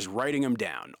off and just writing them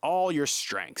down. All your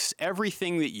strengths,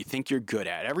 everything that you think you're good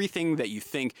at, everything that you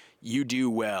think you do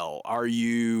well. Are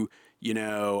you,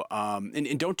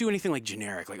 and don't do anything like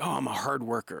generic, like, oh, I'm a hard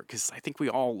worker. Cause I think we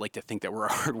all like to think that we're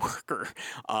a hard worker.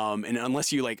 And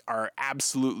unless you like are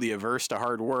absolutely averse to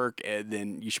hard work,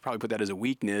 then you should probably put that as a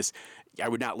weakness. I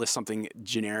would not list something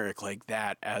generic like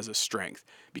that as a strength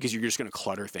because you're just going to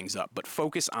clutter things up, but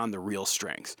focus on the real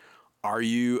strengths. Are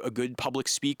you a good public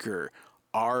speaker?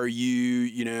 Are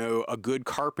you, a good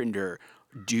carpenter?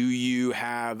 Do you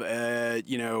have a,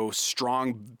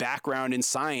 strong background in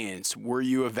science? Were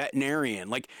you a veterinarian?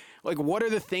 Like what are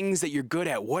the things that you're good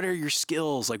at? What are your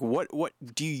skills? Like what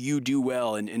do you do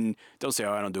well? And don't say,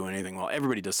 oh, I don't do anything well.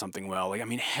 Everybody does something well. Like, I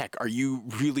mean, heck, are you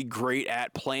really great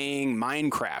at playing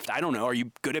Minecraft? I don't know. Are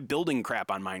you good at building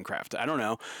crap on Minecraft? I don't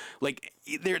know. Like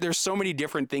there's so many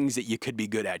different things that you could be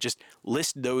good at. Just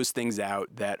list those things out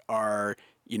that are,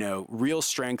 real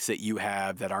strengths that you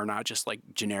have that are not just like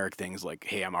generic things like,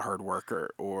 hey, I'm a hard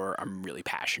worker or I'm really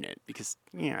passionate, because,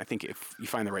 I think if you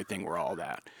find the right thing, we're all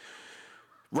that.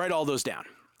 Write all those down.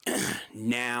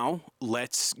 Now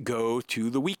let's go to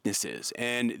the weaknesses.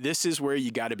 And this is where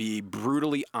you got to be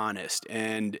brutally honest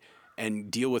and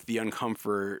deal with the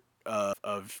uncomfort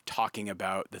of talking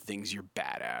about the things you're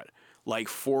bad at. Like,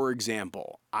 for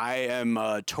example, I am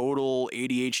a total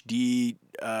ADHD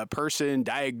person,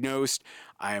 diagnosed.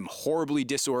 I am horribly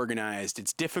disorganized.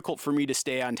 It's difficult for me to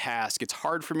stay on task. It's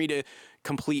hard for me to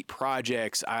complete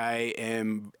projects. I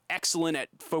am excellent at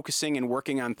focusing and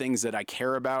working on things that I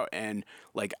care about and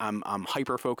like I'm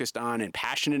hyper focused on and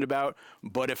passionate about.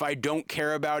 But if I don't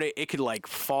care about it, it could like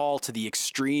fall to the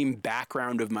extreme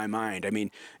background of my mind. I mean,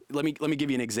 let me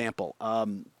give you an example.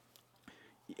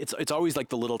 It's always like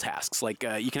the little tasks. Like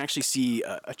you can actually see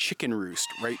a chicken roost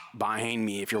right behind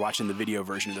me if you're watching the video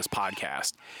version of this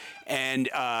podcast. And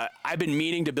I've been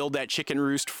meaning to build that chicken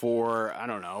roost for, I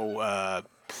don't know,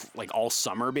 like all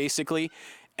summer basically.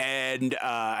 And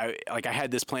I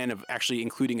had this plan of actually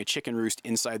including a chicken roost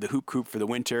inside the hoop coop for the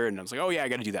winter. And I was like, oh yeah, I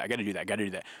got to do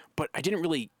that. But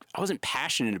I wasn't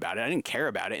passionate about it. I didn't care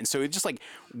about it. And so it just like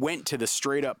went to the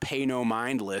straight up pay no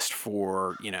mind list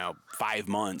for, 5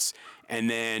 months. And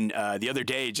then the other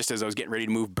day, just as I was getting ready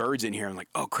to move birds in here, I'm like,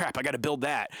 oh crap, I got to build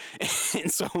that.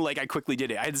 And so like I quickly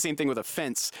did it. I had the same thing with a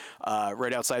fence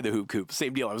right outside the hoop coop.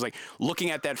 Same deal. I was like looking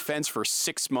at that fence for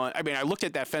 6 months. I mean, I looked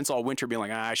at that fence all winter being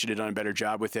like, I should have done a better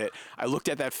job with it. I looked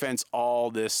at that fence all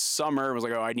this summer and was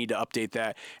like, oh, I need to update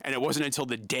that. And it wasn't until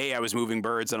the day I was moving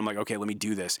birds that I'm like, okay, let me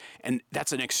do this. And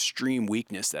that's an extreme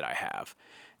weakness that I have.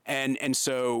 And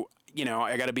so,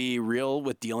 I got to be real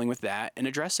with dealing with that and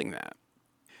addressing that.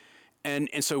 And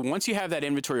so once you have that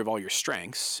inventory of all your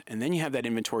strengths, and then you have that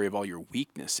inventory of all your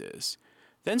weaknesses,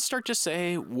 then start to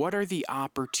say, what are the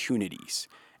opportunities?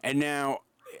 And now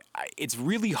it's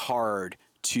really hard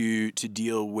to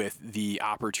deal with the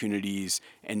opportunities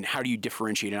and how do you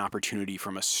differentiate an opportunity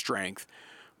from a strength.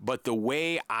 But the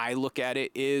way I look at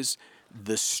it is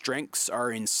the strengths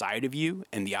are inside of you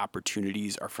and the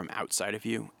opportunities are from outside of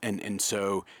you. And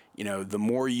so, the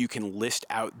more you can list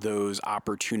out those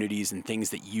opportunities and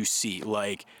things that you see,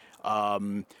 like,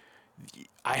 I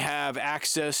have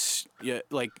access,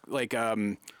 like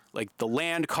the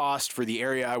land cost for the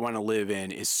area I want to live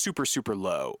in is super, super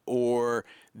low, or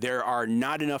there are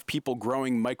not enough people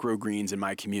growing microgreens in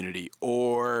my community,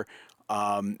 or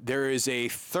there is a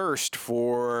thirst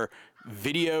for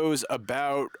videos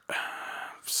about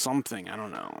something. I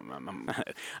don't know.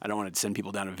 I don't want to send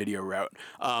people down a video route.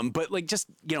 But like just,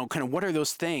 kind of what are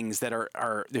those things that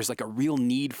are there's like a real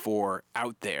need for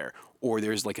out there, or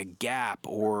there's like a gap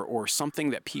or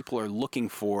something that people are looking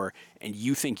for and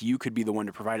you think you could be the one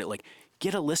to provide it. Like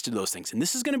get a list of those things. And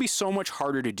this is going to be so much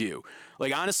harder to do.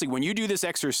 Like, honestly, when you do this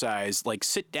exercise, like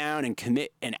sit down and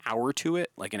commit an hour to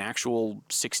it, like an actual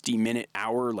 60-minute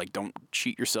hour. Like, don't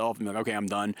cheat yourself and be like, okay, I'm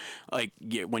done. Like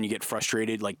when you get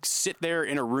frustrated, like sit there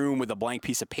in a room with a blank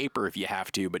piece of paper if you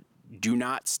have to, but do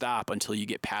not stop until you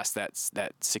get past that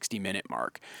 60-minute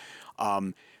mark.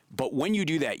 But when you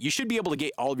do that, you should be able to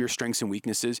get all of your strengths and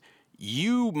weaknesses.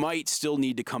 You might still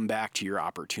need to come back to your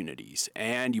opportunities,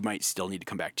 and you might still need to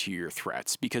come back to your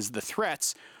threats, because the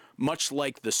threats, much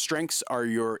like the strengths are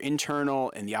your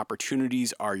internal and the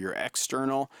opportunities are your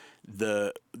external,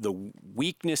 the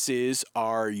weaknesses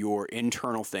are your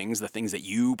internal things, the things that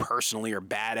you personally are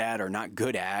bad at or not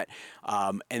good at,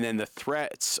 and then the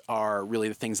threats are really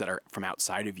the things that are from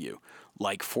outside of you.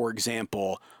 Like, for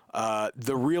example,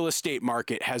 the real estate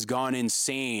market has gone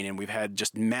insane, and we've had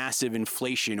just massive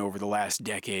inflation over the last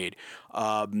decade.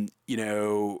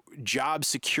 Job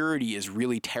security is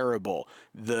really terrible.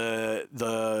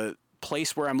 The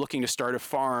place where I'm looking to start a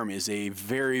farm is a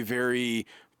very, very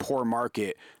poor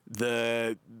market.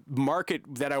 The market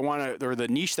that I want to, or the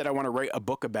niche that I want to write a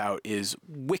book about is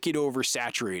wicked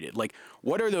oversaturated. Like,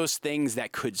 what are those things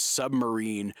that could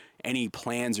submarine any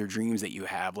plans or dreams that you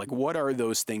have? Like, what are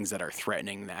those things that are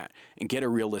threatening that? And get a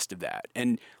real list of that.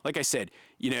 And like I said,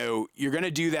 you know, you're going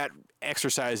to do that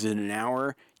exercise in an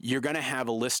hour. You're going to have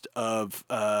a list of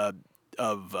the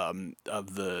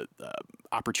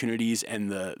opportunities and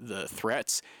the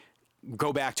threats.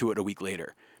 Go back to it a week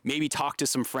later. Maybe talk to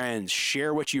some friends,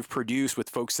 share what you've produced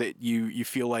with folks that you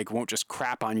feel like won't just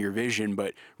crap on your vision,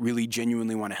 but really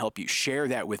genuinely want to help you. Share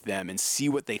that with them and see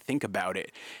what they think about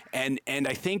it. And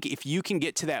I think if you can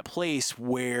get to that place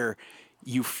where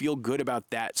you feel good about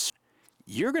that,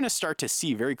 you're going to start to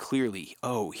see very clearly,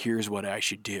 oh, here's what I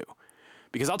should do.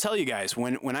 Because I'll tell you guys,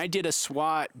 when I did a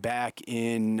SWAT back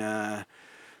in,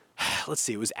 let's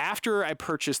see, it was after I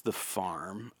purchased the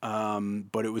farm,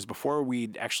 but it was before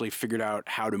we'd actually figured out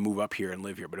how to move up here and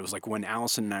live here. But it was like when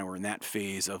Allison and I were in that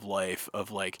phase of life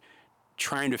of like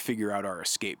trying to figure out our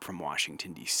escape from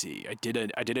Washington, D.C. I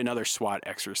did another SWAT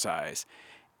exercise,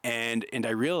 and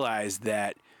I realized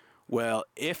that, well,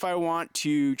 if I want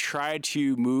to try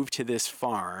to move to this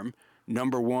farm,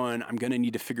 number one, I'm going to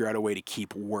need to figure out a way to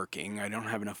keep working. I don't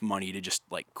have enough money to just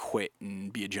like quit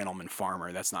and be a gentleman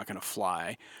farmer. That's not going to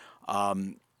fly.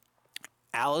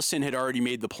 Allison had already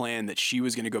made the plan that she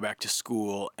was going to go back to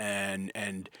school and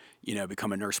you know,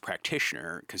 become a nurse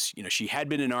practitioner because, you know, she had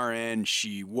been an RN,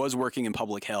 she was working in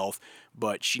public health,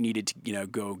 but she needed to, you know,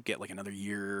 go get like another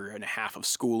year and a half of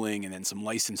schooling and then some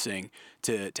licensing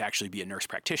to actually be a nurse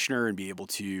practitioner and be able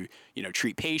to, you know,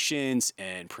 treat patients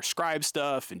and prescribe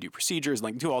stuff and do procedures,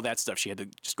 like do all that stuff. She had to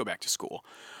just go back to school.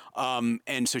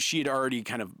 And so she had already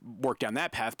kind of worked down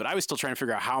that path, but I was still trying to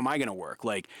figure out, how am I going to work?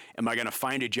 Like, am I going to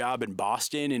find a job in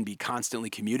Boston and be constantly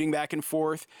commuting back and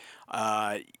forth?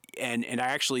 And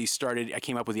I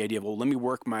came up with the idea of, well, let me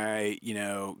work my, you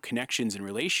know, connections and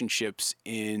relationships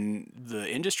in the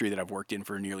industry that I've worked in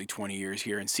for nearly 20 years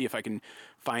here and see if I can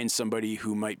find somebody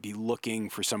who might be looking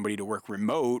for somebody to work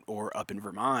remote or up in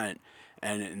Vermont.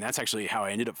 And that's actually how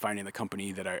I ended up finding the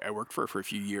company that I worked for a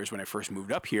few years when I first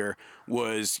moved up here.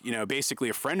 Was, you know, basically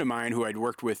a friend of mine who I'd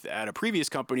worked with at a previous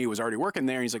company was already working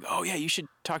there. And he's like, oh yeah, you should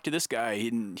talk to this guy.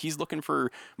 And he's looking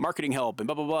for marketing help and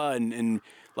blah, blah, blah. And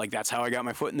like, that's how I got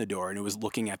my foot in the door. And it was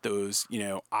looking at those, you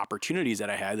know, opportunities that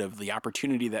I had, of the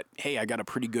opportunity that, hey, I got a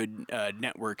pretty good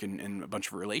network and a bunch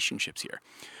of relationships here.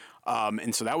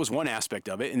 And so that was one aspect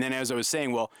of it. And then as I was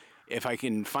saying, well, if I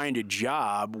can find a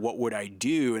job, what would I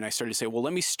do? And I started to say, well,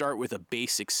 let me start with a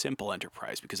basic, simple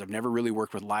enterprise because I've never really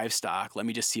worked with livestock. Let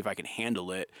me just see if I can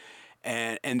handle it.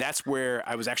 And that's where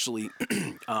I was actually,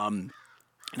 and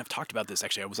I've talked about this,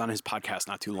 actually, I was on his podcast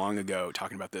not too long ago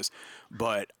talking about this,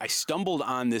 but I stumbled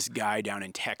on this guy down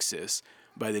in Texas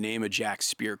by the name of Jack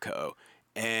Spirko.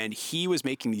 And he was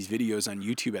making these videos on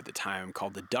YouTube at the time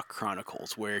called the Duck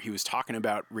Chronicles, where he was talking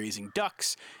about raising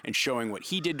ducks and showing what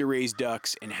he did to raise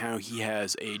ducks and how he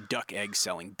has a duck egg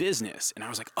selling business. And I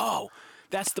was like, oh,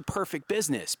 that's the perfect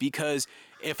business, because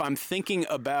if I'm thinking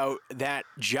about that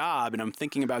job and I'm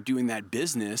thinking about doing that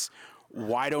business,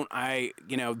 why don't I,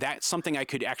 you know, that's something I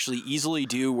could actually easily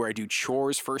do where I do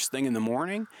chores first thing in the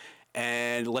morning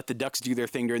and let the ducks do their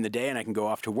thing during the day, and I can go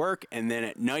off to work, and then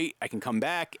at night I can come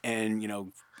back and, you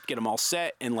know, get them all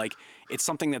set. And like, it's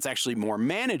something that's actually more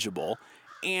manageable.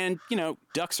 And, you know,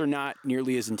 ducks are not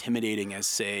nearly as intimidating as,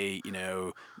 say, you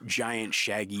know, giant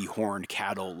shaggy horned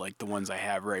cattle like the ones I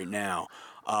have right now.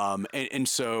 And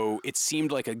so it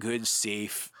seemed like a good,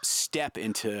 safe step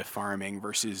into farming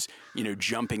versus, you know,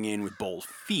 jumping in with both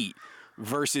feet.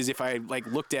 Versus if I like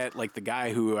looked at like the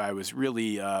guy who I was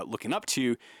really looking up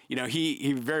to, you know,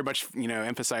 he very much, you know,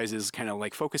 emphasizes kind of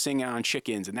like focusing on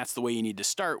chickens, and that's the way you need to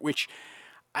start, which,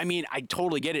 I mean, I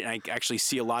totally get it. And I actually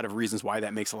see a lot of reasons why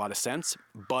that makes a lot of sense,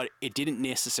 but it didn't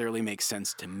necessarily make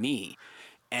sense to me.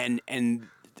 And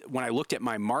when I looked at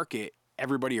my market,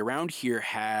 everybody around here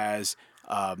has,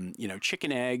 you know,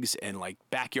 chicken eggs and like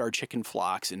backyard chicken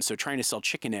flocks. And so trying to sell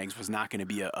chicken eggs was not going to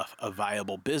be a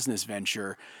viable business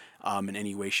venture in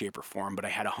any way, shape, or form. But I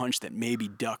had a hunch that maybe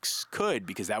ducks could,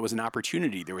 because that was an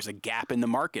opportunity. There was a gap in the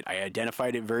market. I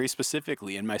identified it very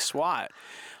specifically in my SWAT.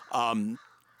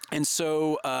 And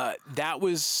so that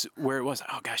was where it was.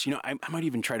 Oh, gosh, you know, I might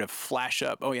even try to flash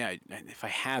up. Oh, yeah, if I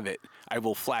have it, I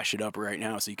will flash it up right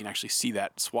now so you can actually see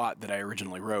that SWAT that I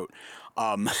originally wrote.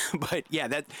 But, yeah,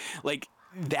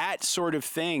 that sort of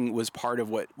thing was part of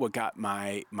what got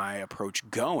my approach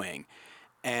going.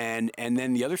 And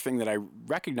then the other thing that I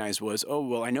recognized was, oh,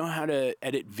 well, I know how to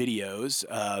edit videos,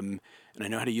 and I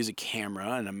know how to use a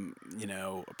camera, and I'm, you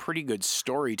know, a pretty good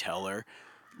storyteller.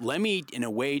 let me, in a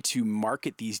way to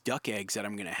market these duck eggs that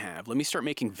I'm going to have, let me start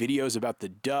making videos about the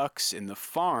ducks and the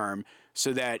farm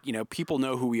so that, people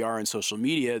know who we are on social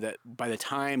media, that by the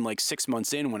time like 6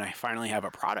 months in, when I finally have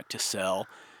a product to sell,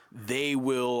 they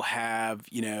will have,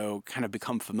 kind of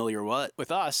become familiar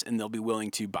with us, and they'll be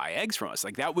willing to buy eggs from us.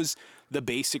 Like, that was the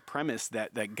basic premise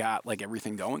that got like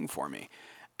everything going for me.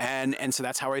 And so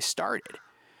that's how I started.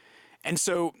 And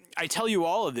so I tell you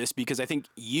all of this because I think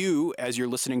you, as you're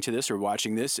listening to this or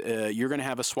watching this, you're going to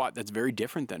have a SWOT that's very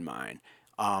different than mine.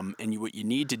 What you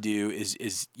need to do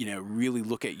is really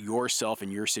look at yourself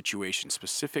and your situation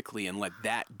specifically and let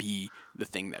that be the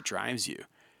thing that drives you.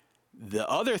 The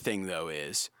other thing, though,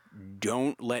 is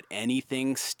don't let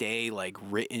anything stay like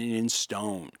written in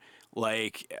stone.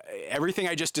 Like everything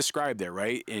I just described there,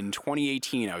 right? In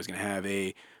 2018, I was going to have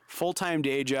a full-time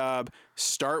day job,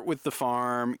 start with the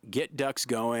farm, get ducks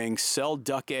going, sell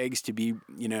duck eggs to be,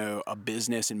 a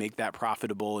business and make that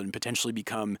profitable and potentially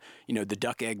become, the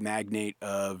duck egg magnate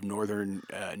of northern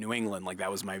New England. Like that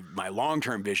was my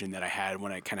long-term vision that I had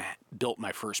when I kind of built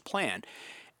my first plan.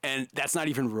 And that's not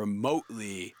even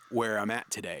remotely where I'm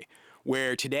at today.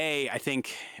 Where today, I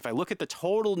think, if I look at the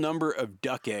total number of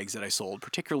duck eggs that I sold,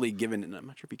 particularly given, and I'm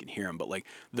not sure if you can hear them, but like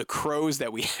the crows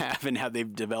that we have and how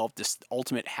they've developed this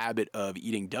ultimate habit of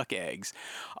eating duck eggs.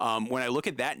 When I look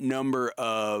at that number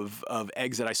of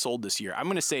eggs that I sold this year, I'm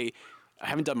going to say, I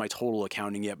haven't done my total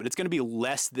accounting yet, but it's going to be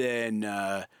less than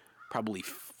probably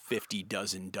 50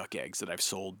 dozen duck eggs that I've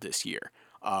sold this year,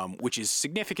 which is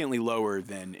significantly lower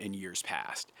than in years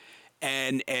past.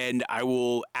 And I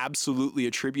will absolutely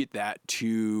attribute that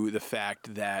to the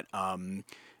fact that, I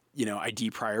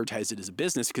deprioritized it as a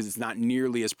business because it's not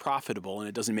nearly as profitable and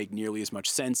it doesn't make nearly as much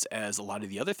sense as a lot of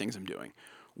the other things I'm doing,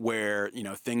 where,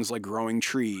 things like growing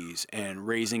trees and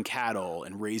raising cattle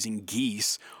and raising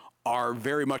geese are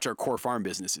very much our core farm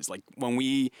businesses. Like when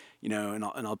we, and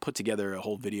I'll put together a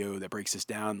whole video that breaks this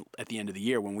down at the end of the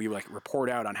year, when we like report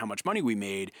out on how much money we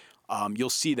made, you'll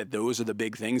see that those are the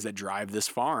big things that drive this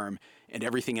farm, and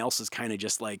everything else is kind of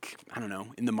just like, I don't know,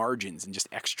 in the margins and just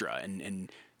extra and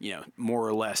more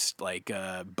or less like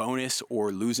bonus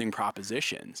or losing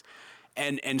propositions.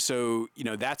 And so,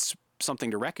 that's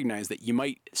something to recognize, that you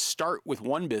might start with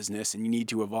one business and you need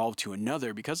to evolve to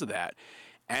another because of that.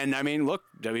 And I mean, look,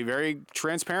 to be very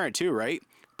transparent too, right?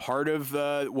 Part of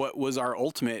what was our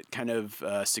ultimate kind of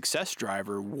success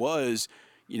driver was,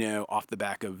 off the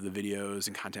back of the videos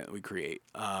and content that we create.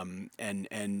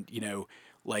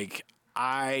 Like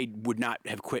I would not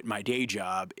have quit my day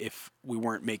job if we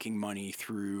weren't making money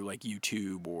through like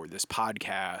YouTube or this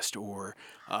podcast or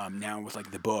now with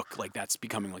like the book, like that's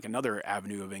becoming like another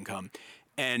avenue of income.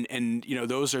 And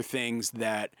those are things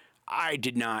that I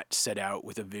did not set out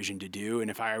with a vision to do. And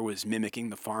if I was mimicking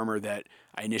the farmer that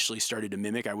I initially started to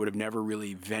mimic, I would have never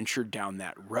really ventured down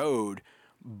that road.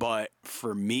 But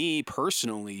for me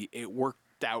personally, it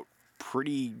worked out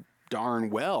pretty darn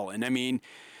well. And I mean,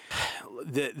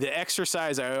 the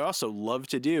exercise I also love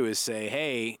to do is say,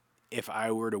 hey, if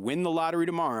I were to win the lottery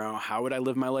tomorrow, how would I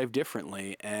live my life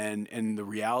differently? And the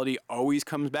reality always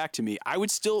comes back to me. I would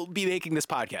still be making this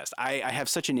podcast. I have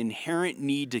such an inherent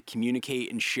need to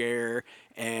communicate and share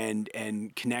and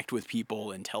connect with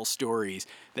people and tell stories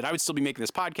that I would still be making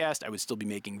this podcast. I would still be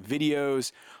making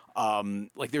videos.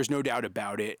 Like there's no doubt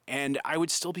about it. And I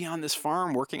would still be on this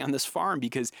farm, working on this farm,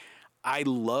 because I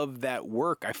love that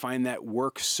work. I find that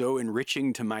work so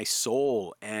enriching to my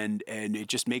soul, and it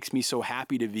just makes me so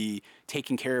happy to be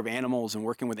taking care of animals and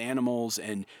working with animals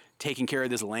and taking care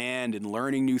of this land and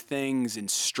learning new things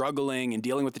and struggling and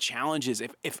dealing with the challenges.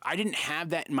 If I didn't have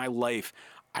that in my life,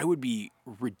 I would be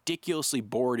ridiculously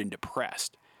bored and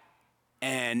depressed.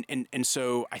 And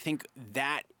so I think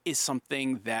that is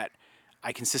something that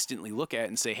I consistently look at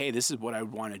and say, hey, this is what I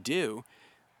would want to do.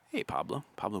 Hey, Pablo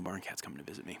Barncat's coming to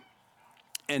visit me.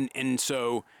 And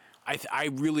so I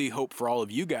really hope for all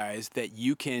of you guys that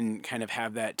you can kind of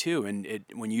have that too. And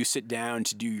when you sit down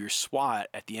to do your SWOT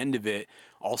at the end of it,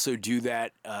 also do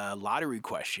that lottery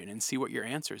question and see what your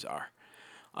answers are.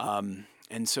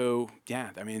 And so, yeah,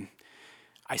 I mean,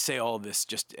 I say all of this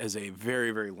just as a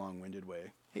very, very long-winded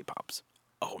way. Hey, Pops.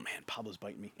 Oh, man, Pablo's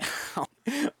biting me.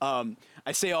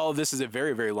 I say all of this as a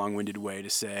very, very long-winded way to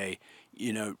say,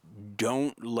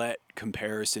 don't let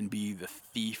comparison be the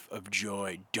thief of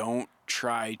joy. Don't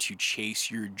try to chase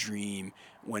your dream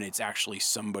when it's actually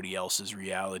somebody else's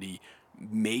reality.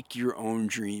 Make your own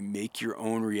dream, make your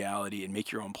own reality, and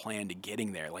make your own plan to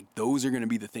getting there. Like, those are going to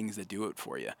be the things that do it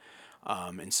for you.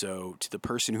 And so to the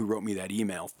person who wrote me that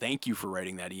email, thank you for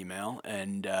writing that email.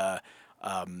 And I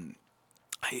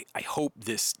hope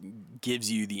this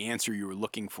gives you the answer you were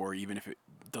looking for, even if it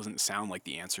doesn't sound like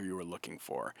the answer you were looking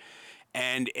for.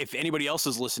 And if anybody else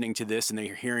is listening to this and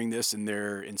they're hearing this and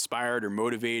they're inspired or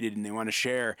motivated and they want to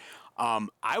share,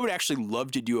 I would actually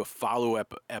love to do a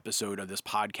follow-up episode of this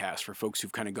podcast for folks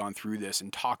who've kind of gone through this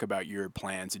and talk about your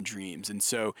plans and dreams. And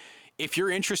so if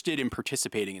you're interested in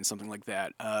participating in something like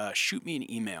that, shoot me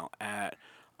an email at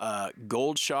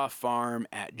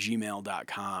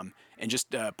goldshawfarm@gmail.com and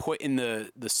just put in the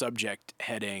subject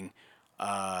heading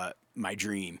my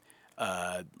dream.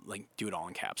 Like do it all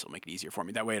in caps. It'll make it easier for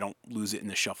me. That way I don't lose it in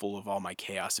the shuffle of all my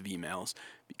chaos of emails,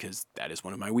 because that is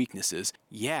one of my weaknesses.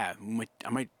 Yeah, I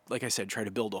might, like I said, try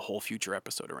to build a whole future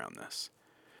episode around this.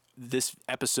 This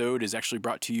episode is actually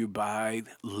brought to you by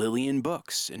Lillian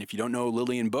Books. And if you don't know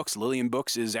Lillian Books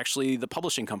is actually the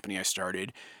publishing company I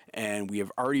started. And we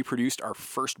have already produced our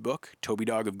first book, Toby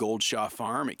Dog of Goldshaw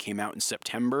Farm. It came out in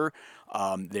September.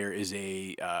 There is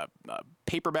a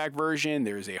paperback version.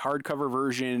 There is a hardcover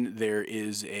version. There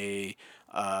is a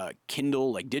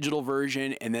Kindle, like digital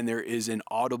version. And then there is an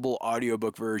Audible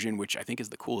audiobook version, which I think is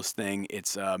the coolest thing.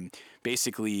 It's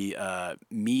basically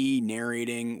me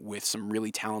narrating with some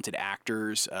really talented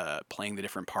actors playing the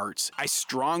different parts. I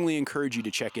strongly encourage you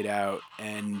to check it out.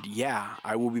 And yeah,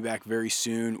 I will be back very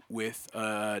soon with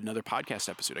another podcast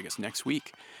episode, I guess next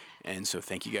week. And so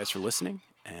thank you guys for listening.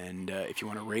 And if you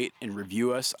want to rate and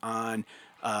review us on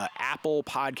Apple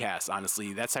Podcasts,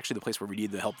 honestly, that's actually the place where we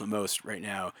need the help the most right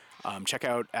now. Check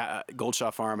out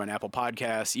Goldshaw Farm on Apple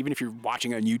Podcasts. Even if you're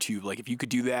watching on YouTube, like if you could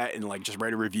do that and like just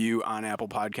write a review on Apple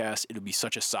Podcasts, it would be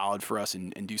such a solid for us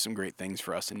and do some great things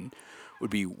for us and would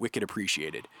be wicked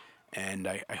appreciated. And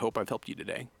I hope I've helped you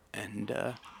today. And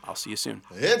I'll see you soon.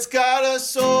 It's got a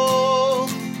soul,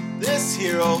 this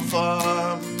hero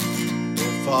farm.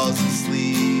 It falls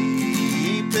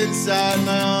asleep inside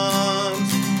my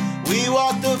arms. We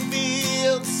walk the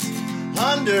fields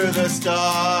under the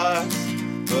stars.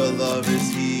 For love is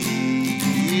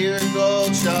here,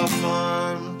 Goldshaw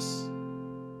Farm.